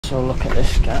so look at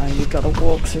this guy. You've got to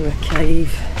walk through a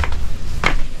cave.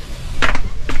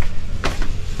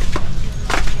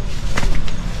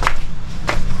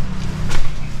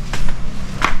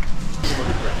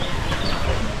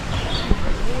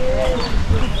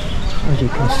 As you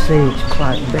can see, it's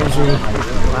quite busy.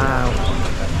 Wow,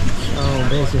 so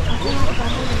busy.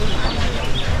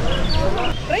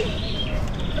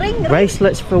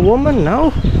 Bracelets for woman?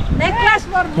 No. Necklace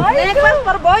for boy. Necklace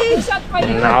for boy.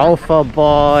 No, for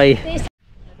boy. There's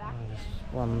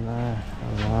one there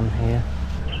and one here.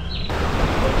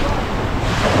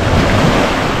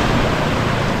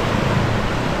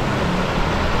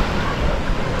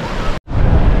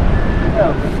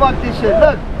 Yo, fuck this shit,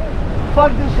 look.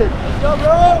 Fuck this shit. Let's go,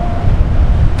 bro.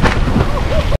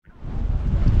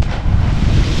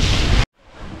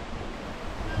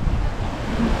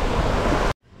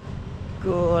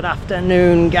 Good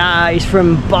afternoon guys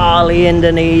from Bali,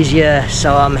 Indonesia.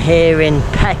 So I'm here in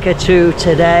Pecatu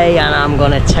today and I'm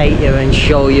going to take you and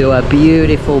show you a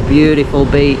beautiful, beautiful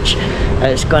beach.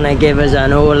 It's going to give us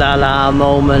an ooh la la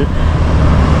moment,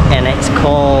 and it's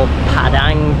called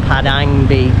Padang Padang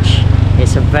Beach.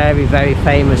 It's a very, very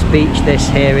famous beach this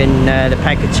here in the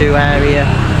Pecatu area,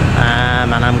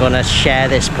 and I'm going to share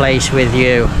this place with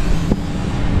you.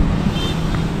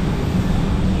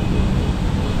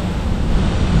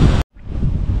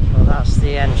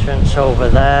 The entrance over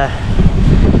there.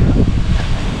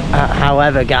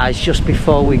 However guys, just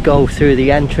before we go through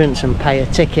the entrance and pay a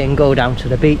ticket and go down to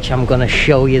the beach, I'm going to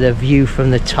show you the view from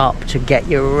the top to get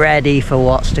you ready for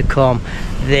what's to come.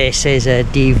 This is a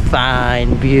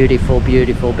divine, beautiful,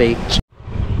 beautiful beach.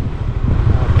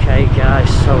 Okay guys,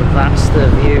 so that's the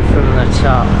view from the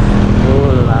top.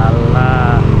 Ooh la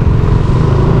la.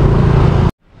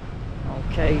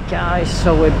 Okay guys,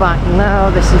 so we're back now.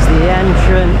 This is the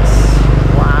entrance.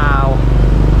 Wow,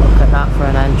 look at that for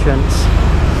an entrance.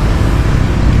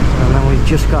 And then we've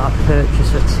just got to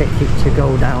purchase a ticket to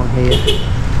go down here.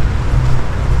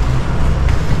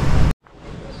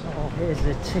 So here's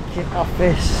the ticket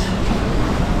office.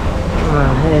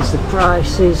 And here's the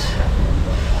prices.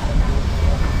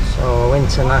 So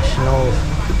international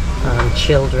and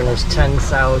children is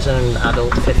 10,000,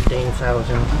 adult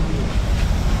 15,000.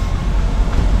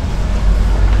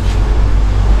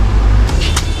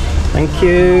 Thank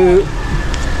you.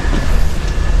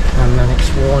 And then it's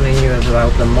warning you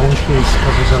about the monkeys,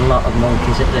 because there's a lot of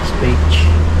monkeys at this beach.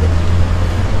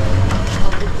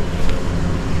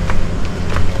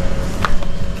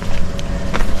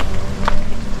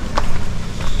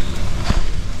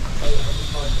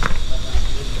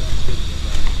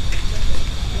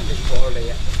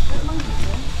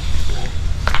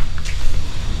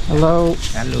 Hello.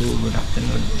 Hello, good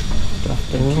afternoon. Good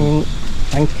afternoon.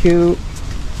 Thank you.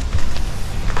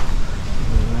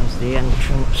 The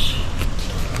entrance.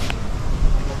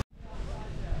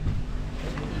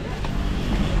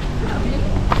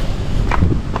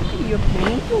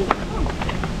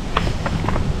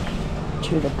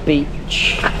 To the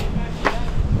beach.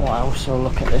 Wow, so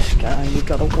look at this guy. You've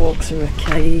got to walk through a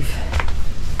cave.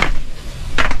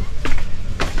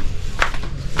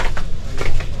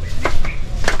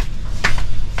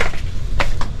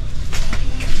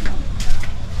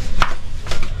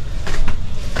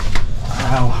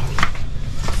 Wow.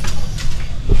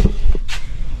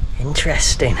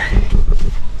 Interesting.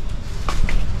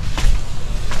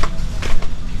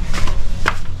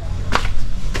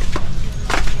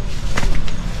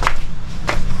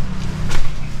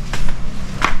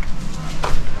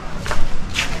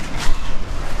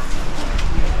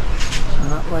 So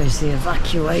that way's the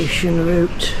evacuation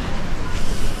route.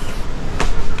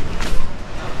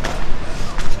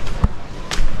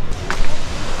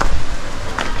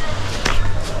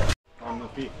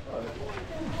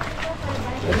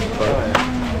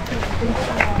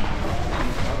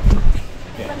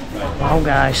 Well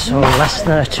guys, so less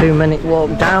than a 2-minute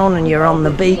walk down and you're on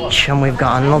the beach, and we've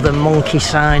got another monkey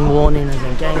sign warning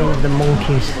us again, the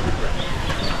monkeys.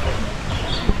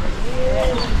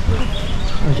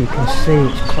 As you can see,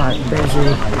 it's quite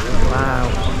busy. Wow,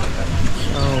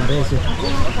 so busy.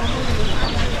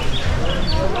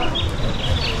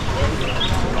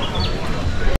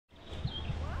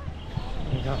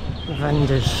 We've got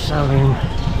vendors selling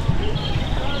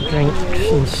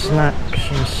drinks and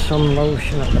snacks and sun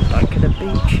lotion at the back of the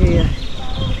beach here.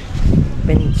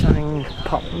 Bintang,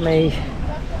 pop me,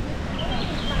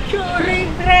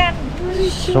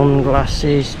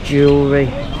 sunglasses, jewellery.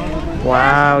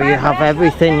 Wow, you have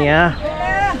everything, yeah?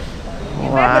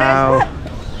 Wow.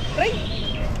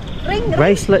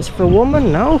 Bracelets for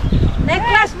woman? No.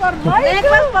 Necklace for boy.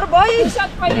 Necklace for boy. T-shirt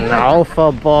for you. No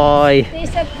for boy.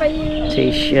 T-shirt for you.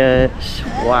 T-shirts.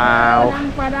 Wow.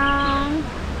 Padang Padang.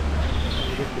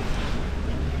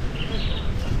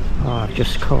 Oh, I've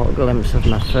just caught a glimpse of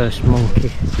my first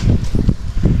monkey.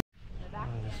 There's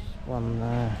one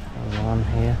there and one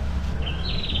here.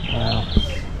 Wow.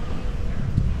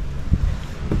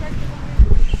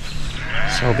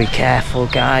 So be careful,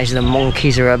 guys, the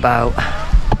monkeys are about.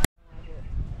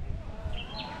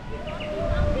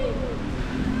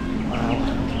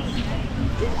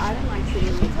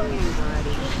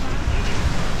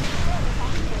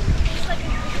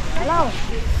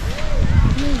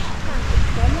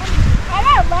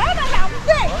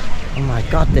 Oh my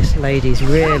god, this lady's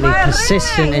really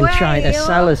persistent in trying to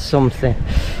sell us something.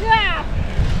 Yeah.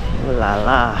 Ooh la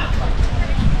la.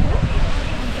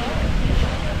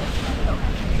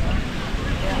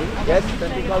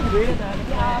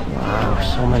 Wow,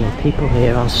 so many people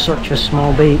here on such a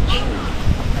small beach.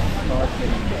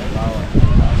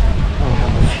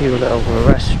 Oh, a few little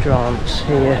restaurants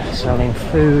here selling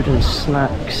food and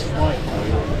snacks.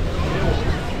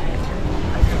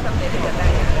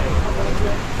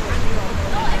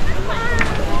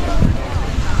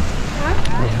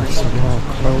 They have some more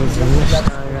clothes in this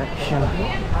direction.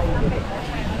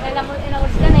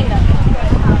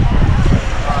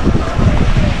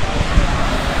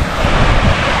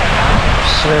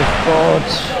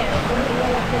 Surfboards.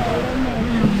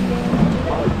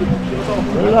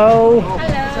 Hello.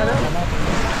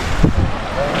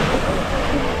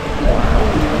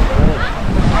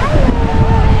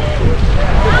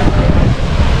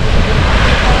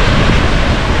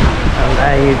 And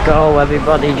there you go,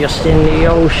 everybody just in the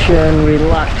ocean,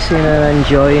 relaxing and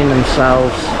enjoying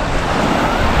themselves.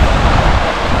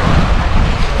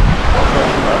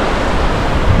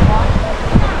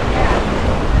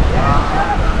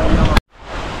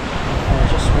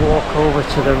 Walk over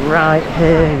to the right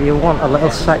here if you want a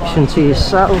little section to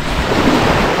yourself.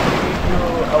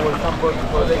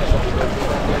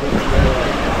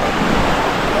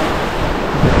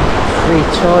 Free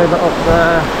toilet up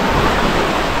there.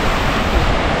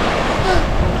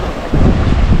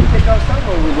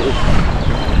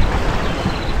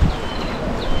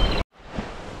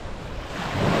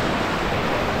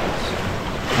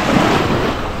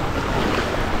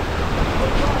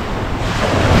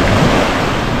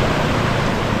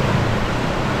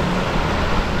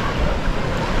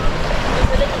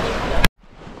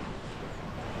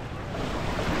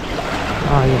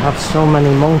 Oh, you have so many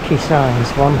monkey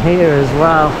signs. One here as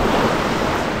well.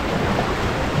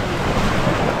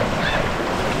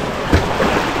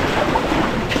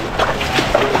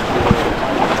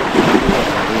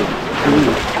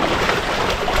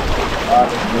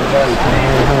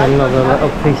 And another little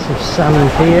piece of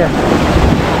sand here.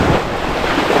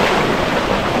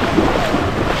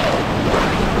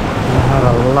 We have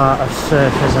a lot of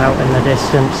surfers out in the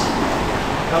distance.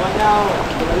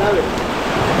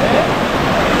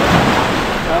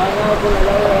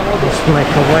 Just make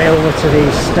our way over to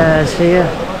these stairs here.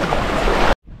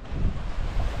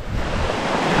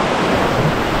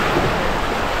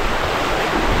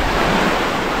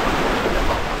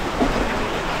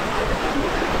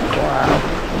 Wow.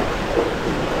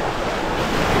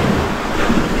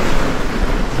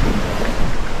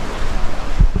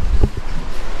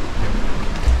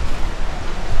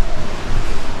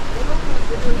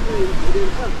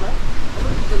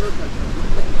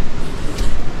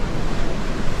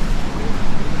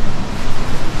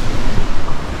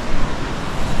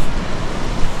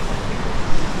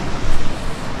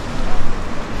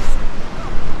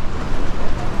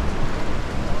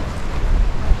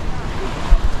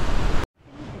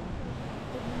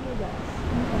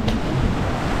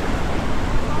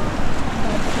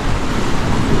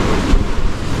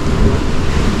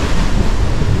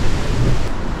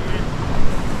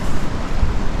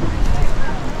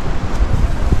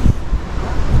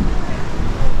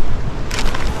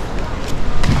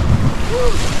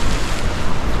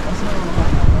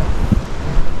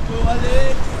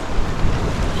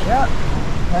 Yeah,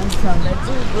 handsome. That's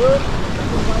it, good.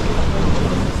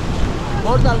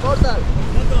 Portal.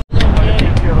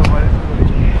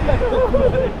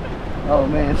 Oh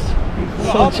man,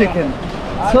 so chicken.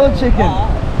 Let's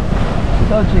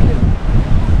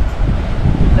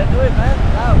do it, man.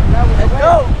 Now let's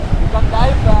go. You can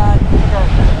dive,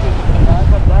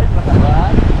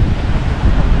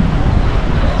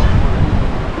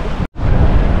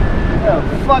 Yeah,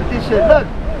 fuck this shit. Look,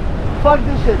 fuck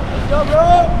this shit. Let's go, bro.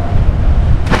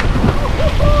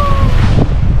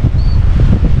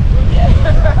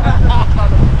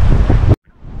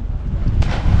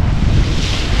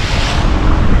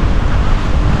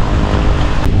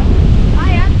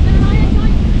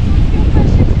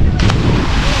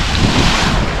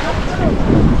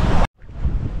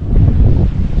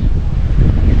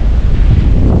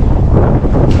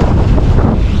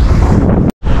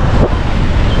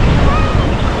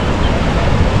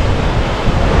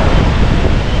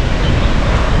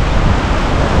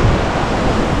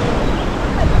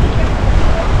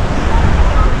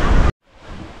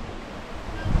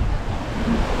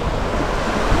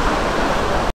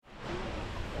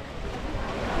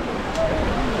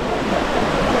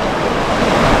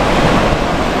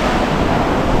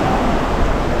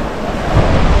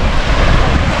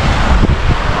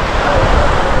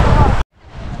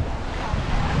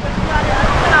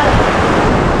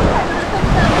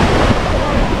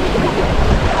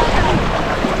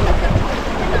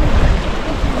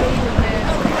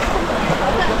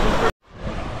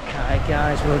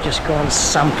 guys, we'll just go and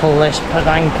sample this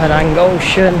Padang Padang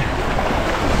ocean.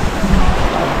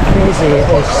 How busy it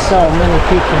is, so many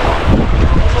people.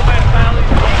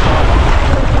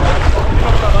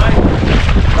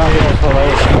 Beautiful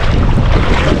ocean.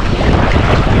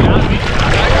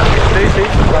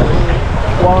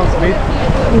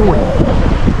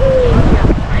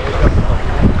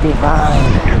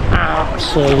 Divine,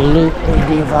 absolutely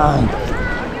divine.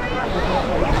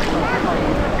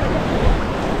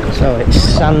 So it's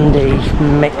sandy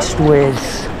mixed with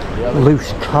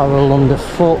loose coral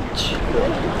underfoot.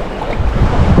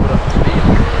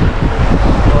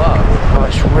 Oh,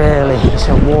 it's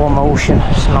a warm ocean,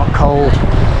 it's not cold.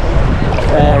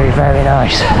 Very, very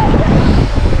nice.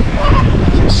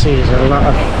 You can see there's a lot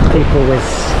of people with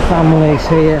families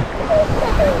here,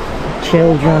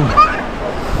 children,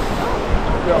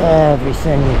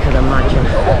 everything you could imagine.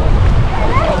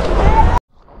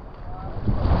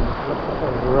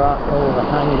 Rock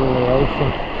overhanging the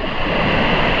ocean.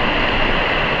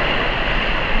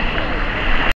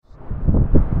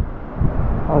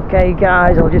 Okay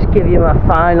guys, I'll just give you my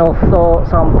final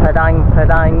thoughts on Padang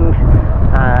Padang.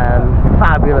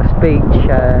 Fabulous beach.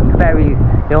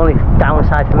 The only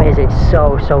downside for me is it's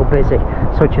so busy.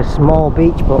 Such a small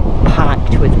beach but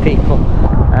packed with people.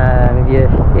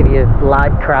 If you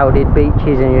like crowded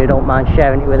beaches and you don't mind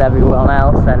sharing it with everyone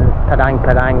else, then Padang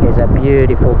Padang is a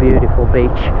beautiful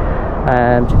beach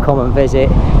to come and visit.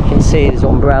 You can see there's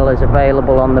umbrellas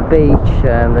available on the beach,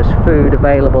 there's food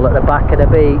available at the back of the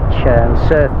beach,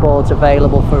 surfboards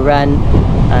available for rent.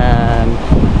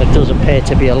 There does appear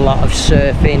to be a lot of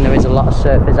surfing. There is a lot of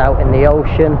surfers out in the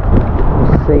ocean,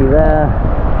 you see there.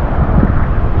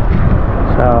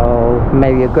 So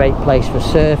maybe a great place for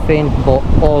surfing, but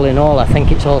all in all I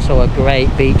think it's also a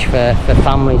great beach for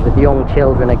families with young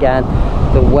children. Again,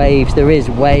 the waves, there is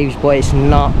waves, but it's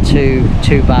not too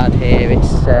bad here.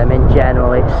 It's in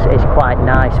general it's quite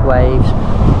nice waves,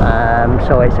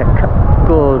 so it's a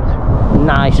good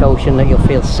nice ocean that you'll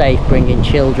feel safe bringing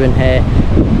children here.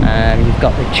 You've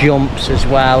got the jumps as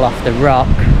well off the rock,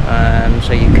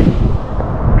 so you can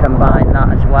combine that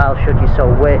as well should you so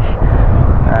wish.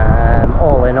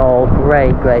 All in all,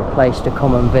 great place to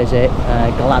come and visit.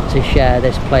 Glad to share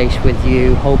this place with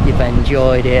you. Hope you've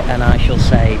enjoyed it, and I shall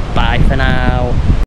say bye for now.